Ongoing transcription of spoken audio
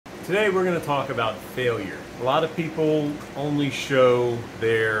today we're going to talk about failure. A lot of people only show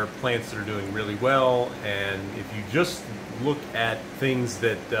their plants that are doing really well, and if you just look at things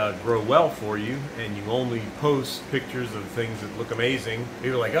that grow well for you and you only post pictures of things that look amazing,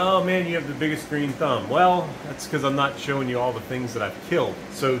 people are like, oh man, you have the biggest green thumb. Well, that's because I'm not showing you all the things that I've killed.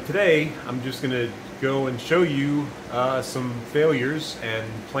 So today I'm just going to go and show you some failures and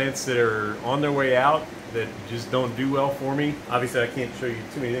plants that are on their way out that just don't do well for me. Obviously I can't show you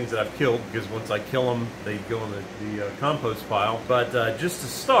too many things that I've killed because once I kill them they go in the compost pile. But just to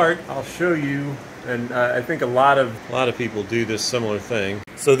start, I'll show you, and I think a lot of people do this similar thing.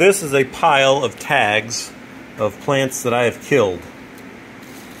 So this is a pile of tags of plants that I have killed,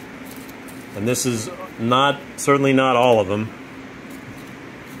 and this is certainly not all of them.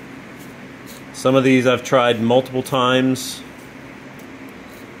 Some of these I've tried multiple times,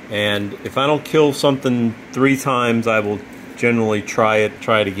 and if I don't kill something 3 times, I will generally try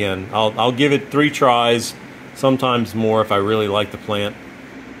it again. I'll give it 3 tries, sometimes more if I really like the plant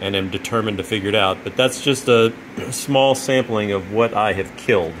and am determined to figure it out. But that's just a small sampling of what I have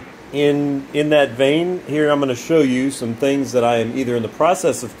killed. In that vein, here I'm going to show you some things that I am either in the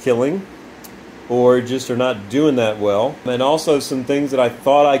process of killing or just are not doing that well, and also some things that I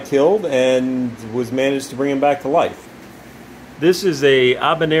thought I killed and was managed to bring them back to life. This is a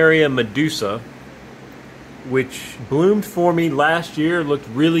Habenaria Medusa, which bloomed for me last year, looked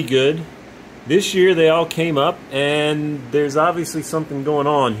really good. This year they all came up, and there's obviously something going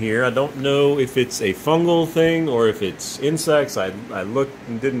on here. I don't know if it's a fungal thing or if it's insects. I looked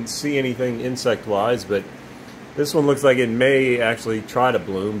and didn't see anything insect-wise, but this one looks like it may actually try to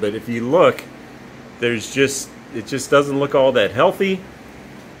bloom. But if you look, it just doesn't look all that healthy,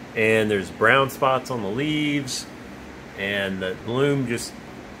 and there's brown spots on the leaves, and the bloom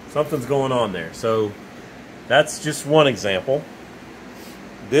something's going on there. So that's just one example.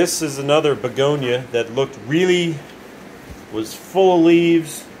 This is another begonia that was full of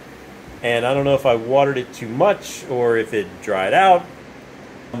leaves, and I don't know if I watered it too much or if it dried out,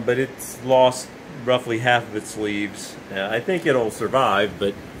 but it's lost roughly half of its leaves. I think it'll survive,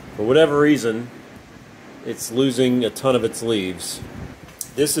 but for whatever reason it's losing a ton of its leaves.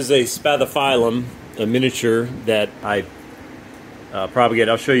 This is a Spathiphyllum, a miniature that I propagate.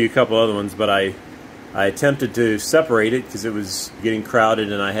 I'll show you a couple other ones, but I attempted to separate it because it was getting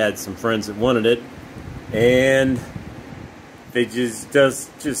crowded and I had some friends that wanted it, and it just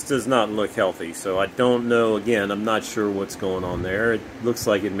does not look healthy. So I don't know, again, I'm not sure what's going on there. It looks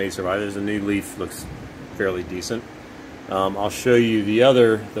like it may survive. There's a new leaf, looks fairly decent. I'll show you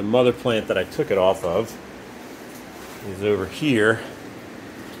the mother plant that I took it off of is over here,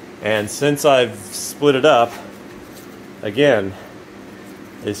 and since I've split it up, again,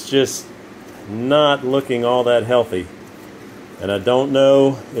 it's just not looking all that healthy, and I don't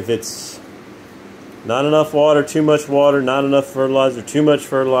know if it's not enough water, too much water, not enough fertilizer, too much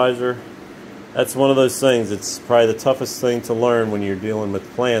fertilizer. That's one of those things. It's probably the toughest thing to learn when you're dealing with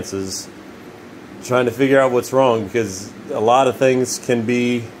plants, is trying to figure out what's wrong, because a lot of things can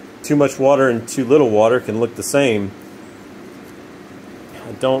be too much water and too little water can look the same.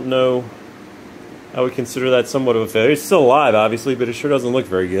 I don't know. I would consider that somewhat of a failure. It's still alive, obviously, but it sure doesn't look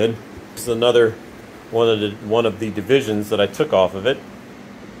very good. This is another one of the divisions that I took off of it.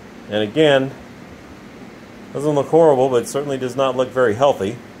 And again, doesn't look horrible, but it certainly does not look very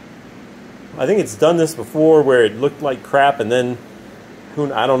healthy. I think it's done this before where it looked like crap, and then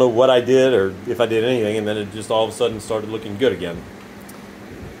I don't know what I did or if I did anything, and then it just all of a sudden started looking good again.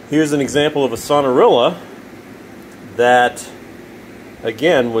 Here's an example of a Sonorilla that,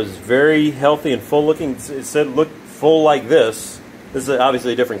 again, was very healthy and full looking. It said looked full like this. This is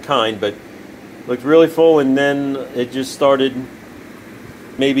obviously a different kind, but looked really full, and then it just started,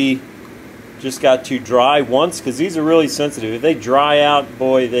 maybe just got too dry once, because these are really sensitive. If they dry out,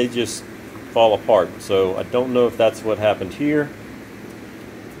 boy, they just fall apart. So I don't know if that's what happened here.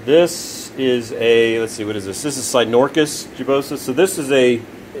 This is a, let's see, what is this? This is Cynorchus jubosus. So this is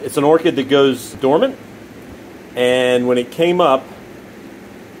it's an orchid that goes dormant, and when it came up,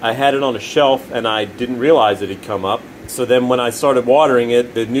 I had it on a shelf and I didn't realize it had come up. So then when I started watering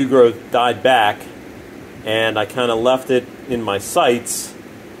it, the new growth died back, and I kind of left it in my sights,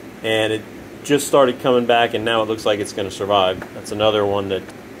 and it just started coming back, and now it looks like it's going to survive. That's another one that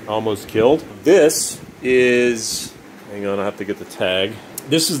almost killed. This is, hang on, I have to get the tag.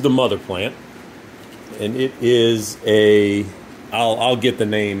 This is the mother plant, and it is I'll get the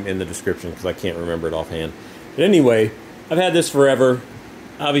name in the description because I can't remember it offhand. But anyway, I've had this forever.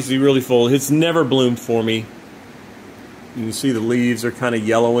 Obviously really full. It's never bloomed for me. You can see the leaves are kind of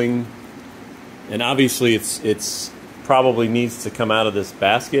yellowing, and obviously it's probably needs to come out of this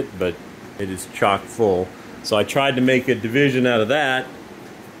basket, but it is chock full. So I tried to make a division out of that,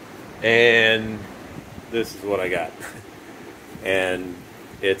 and this is what I got. And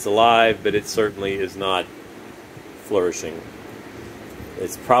it's alive, but it certainly is not flourishing.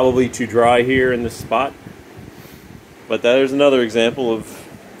 It's probably too dry here in this spot, but there's another example of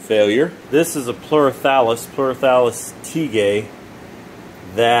failure. This is a Pleurophthalus tigay,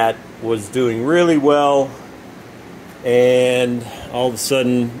 that was doing really well, and all of a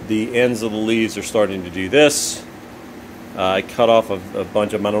sudden the ends of the leaves are starting to do this. I cut off a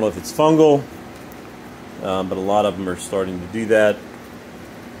bunch of them. I don't know if it's fungal, but a lot of them are starting to do that.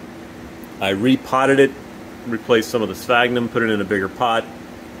 I repotted it, replaced some of the sphagnum, put it in a bigger pot.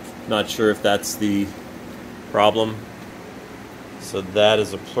 Not sure if that's the problem. So that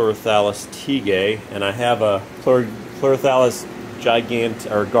is a Pleurophthalus tigay, and I have a Pleurophthalus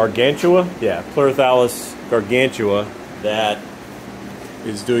gargantua. Yeah, Pleurophthalus gargantua that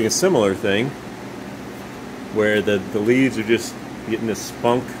is doing a similar thing, where the leaves are just getting this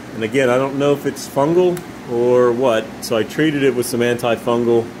spunk. And again, I don't know if it's fungal or what, so I treated it with some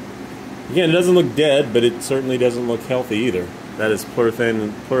antifungal. Again, it doesn't look dead, but it certainly doesn't look healthy either. That is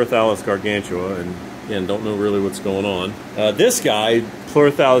Pleurophthalus gargantua, and again, don't know really what's going on. This guy,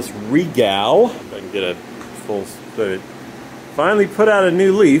 Pleurophthalus regal, if I can get a full split, finally put out a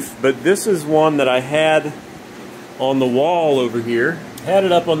new leaf, but this is one that I had on the wall over here. Had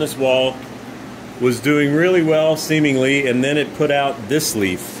it up on this wall, was doing really well seemingly, and then it put out this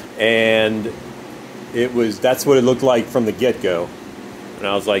leaf, and that's what it looked like from the get-go. And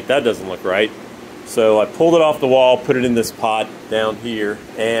I was like, that doesn't look right. So I pulled it off the wall, put it in this pot down here,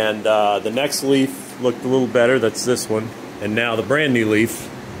 and the next leaf looked a little better. That's this one. And now the brand new leaf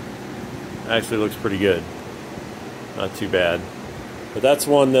actually looks pretty good. Not too bad. But that's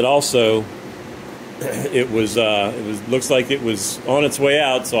one that also, looks like it was on its way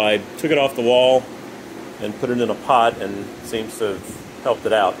out, so I took it off the wall and put it in a pot, and seems to have helped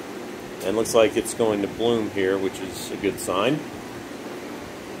it out. And looks like it's going to bloom here, which is a good sign.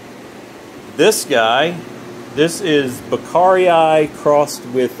 This guy, this is Beccarii crossed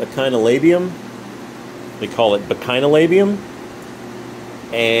with Echinolabium. They call it Echinolabium.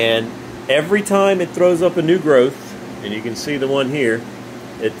 And every time it throws up a new growth, and you can see the one here,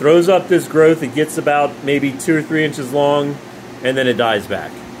 it throws up this growth, it gets about maybe 2 or 3 inches long, and then it dies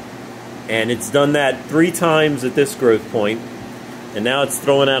back. And it's done that 3 times at this growth point, and now it's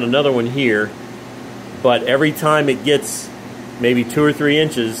throwing out another one here. But every time it gets maybe 2 or 3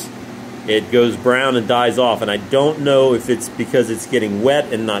 inches, it goes brown and dies off. And I don't know if it's because it's getting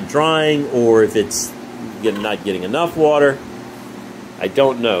wet and not drying, or if it's not getting enough water. I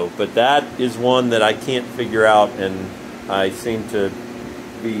don't know, but that is one that I can't figure out, and I seem to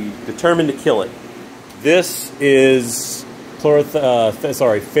be determined to kill it. This is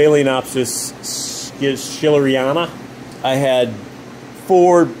Phalaenopsis schilleriana. I had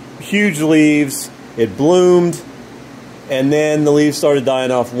 4 huge leaves. It bloomed, and then the leaves started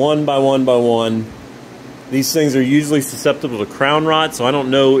dying off one by one by one. These things are usually susceptible to crown rot, so I don't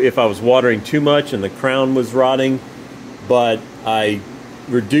know if I was watering too much and the crown was rotting, but I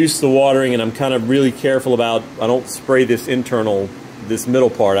reduced the watering, and I'm kind of really careful about, I don't spray this middle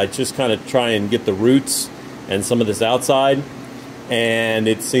part. I just kind of try and get the roots and some of this outside, and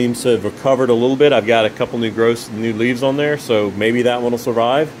it seems to have recovered a little bit. I've got a couple new leaves on there, so maybe that one will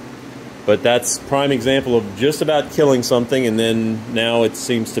survive. But that's prime example of just about killing something, and then now it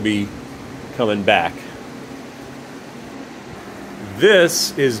seems to be coming back.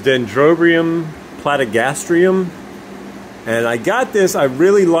 This is Dendrobium platygastrium, and I got this. I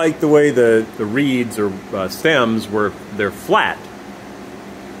really like the way the reeds or stems they're flat,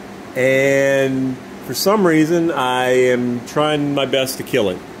 and for some reason I am trying my best to kill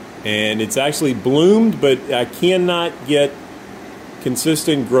it, and it's actually bloomed, but I cannot get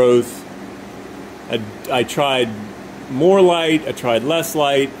consistent growth. I tried more light, I tried less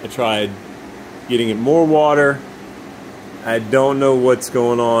light, I tried getting it more water. I don't know what's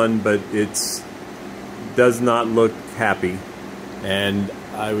going on, but it does not look happy, and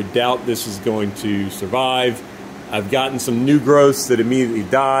I would doubt this is going to survive. I've gotten some new growths that immediately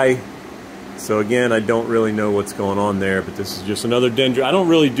die, so again, I don't really know what's going on there, but this is just another dendro. I don't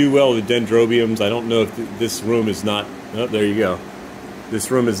really do well with dendrobiums. I don't know if this room is not, oh, there you go. This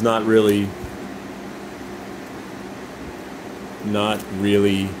room is not really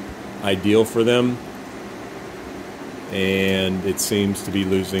ideal for them, and it seems to be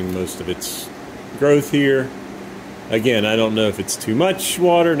losing most of its growth here. Again, I don't know if it's too much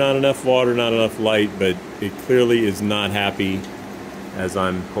water, not enough light, but it clearly is not happy as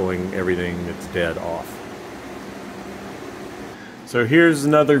I'm pulling everything that's dead off. So here's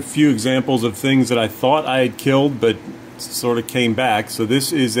another few examples of things that I thought I had killed but sort of came back. So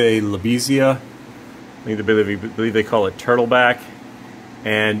this is a Labesia. I believe they call it turtleback.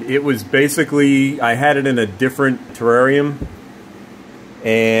 And it was basically, I had it in a different terrarium,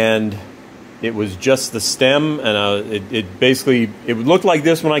 and it was just the stem, and it looked like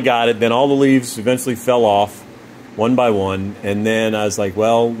this when I got it. Then all the leaves eventually fell off one by one, and then I was like,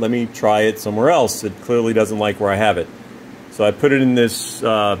 well, let me try it somewhere else. It clearly doesn't like where I have it. So I put it in this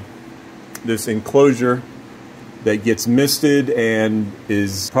this enclosure that gets misted and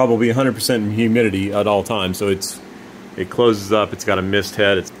is probably 100% humidity at all times. So it closes up, it's got a mist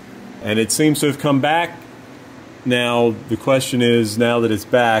head, and it seems to have come back. Now the question is, now that it's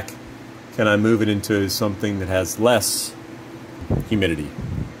back, can I move it into something that has less humidity?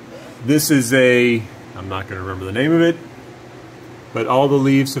 This is I'm not going to remember the name of it, but all the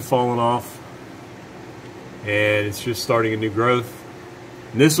leaves have fallen off and it's just starting a new growth.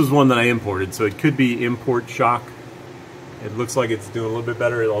 And this was one that I imported, so it could be import shock. It looks like it's doing a little bit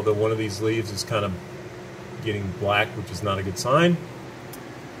better, although one of these leaves is kind of getting black, which is not a good sign.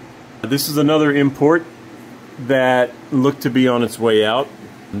 This is another import that looked to be on its way out.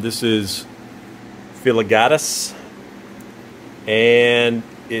 This is Filigatus, and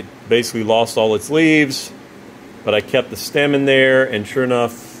it basically lost all its leaves, but I kept the stem in there, and sure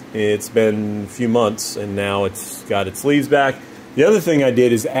enough, it's been a few months and now it's got its leaves back. The other thing I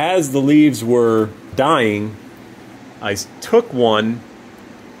did is, as the leaves were dying, I took one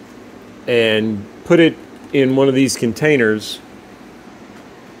and put it in one of these containers.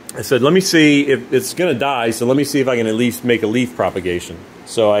 I said, let me see if it's going to die, so let me see if I can at least make a leaf propagation.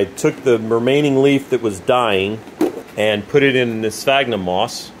 So I took the remaining leaf that was dying and put it in this sphagnum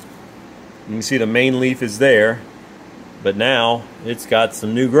moss. You can see the main leaf is there, but now it's got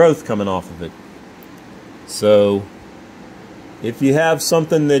some new growth coming off of it. So if you have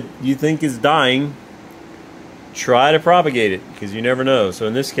something that you think is dying, try to propagate it, because you never know. So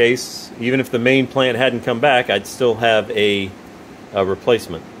in this case, even if the main plant hadn't come back, I'd still have a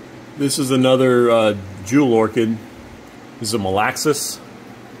replacement. This is another jewel orchid. This is a Malaxis,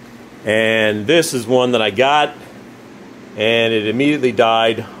 and this is one that I got, and it immediately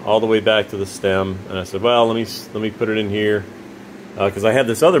died all the way back to the stem. And I said, well, let me put it in here, because I had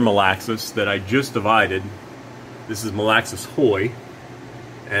this other Malaxis that I just divided. This is Malaxis Hoy.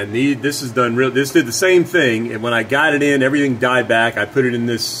 And this did the same thing. And when I got it in, everything died back. I put it in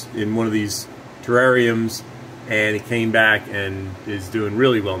one of these terrariums, and it came back and is doing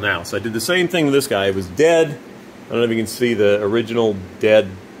really well now. So I did the same thing with this guy. It was dead. I don't know if you can see the original dead.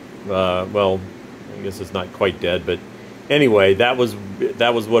 Well, I guess it's not quite dead, but anyway, that was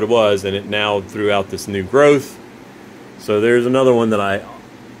what it was, and it now threw out this new growth. So there's another one that I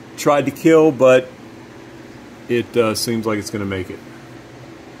tried to kill, but it seems like it's going to make it.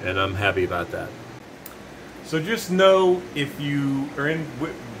 And I'm happy about that. So just know, if you are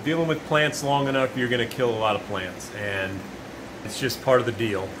dealing with plants long enough, you're going to kill a lot of plants, and it's just part of the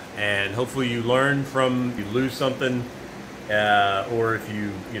deal. And hopefully you learn from, you lose something, or if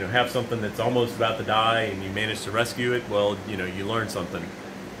you have something that's almost about to die and you manage to rescue it, well, you learn something.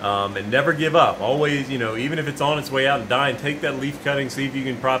 And never give up. Always, even if it's on its way out and dying, take that leaf cutting, see if you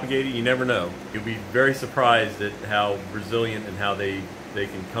can propagate it. You never know. You'll be very surprised at how resilient and how they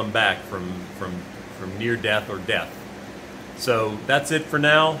can come back from near death or death. So that's it for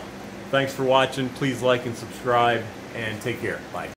now. Thanks for watching. Please like and subscribe, and take care. Bye.